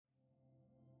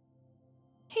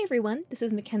Hey everyone, this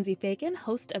is Mackenzie Fagan,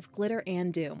 host of Glitter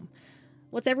and Doom.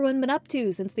 What's everyone been up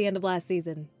to since the end of last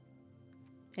season?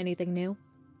 Anything new?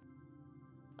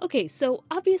 Okay, so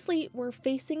obviously we're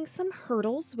facing some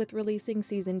hurdles with releasing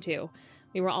Season 2.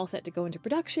 We were all set to go into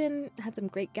production, had some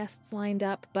great guests lined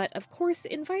up, but of course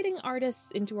inviting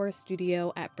artists into our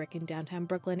studio at Brick in downtown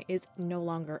Brooklyn is no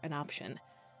longer an option.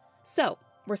 So,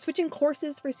 we're switching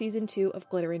courses for Season 2 of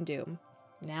Glitter and Doom.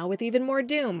 Now with even more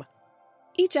Doom!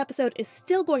 Each episode is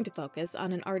still going to focus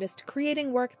on an artist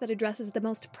creating work that addresses the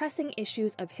most pressing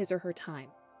issues of his or her time.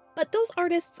 But those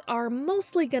artists are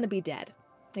mostly going to be dead.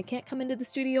 They can't come into the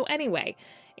studio anyway,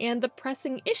 and the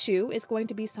pressing issue is going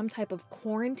to be some type of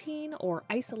quarantine or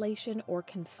isolation or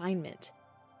confinement.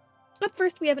 Up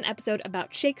first, we have an episode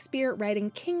about Shakespeare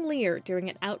writing King Lear during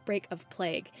an outbreak of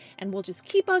plague, and we'll just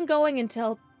keep on going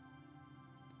until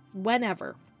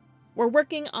whenever. We're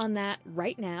working on that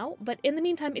right now, but in the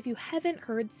meantime, if you haven't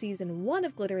heard Season 1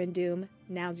 of Glitter and Doom,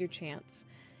 now's your chance.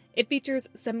 It features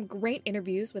some great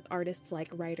interviews with artists like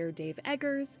writer Dave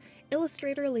Eggers,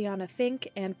 illustrator Liana Fink,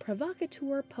 and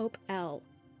provocateur Pope L.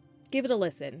 Give it a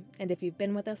listen, and if you've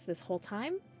been with us this whole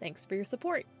time, thanks for your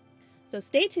support. So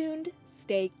stay tuned,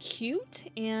 stay cute,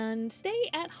 and stay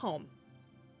at home.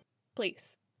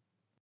 Please.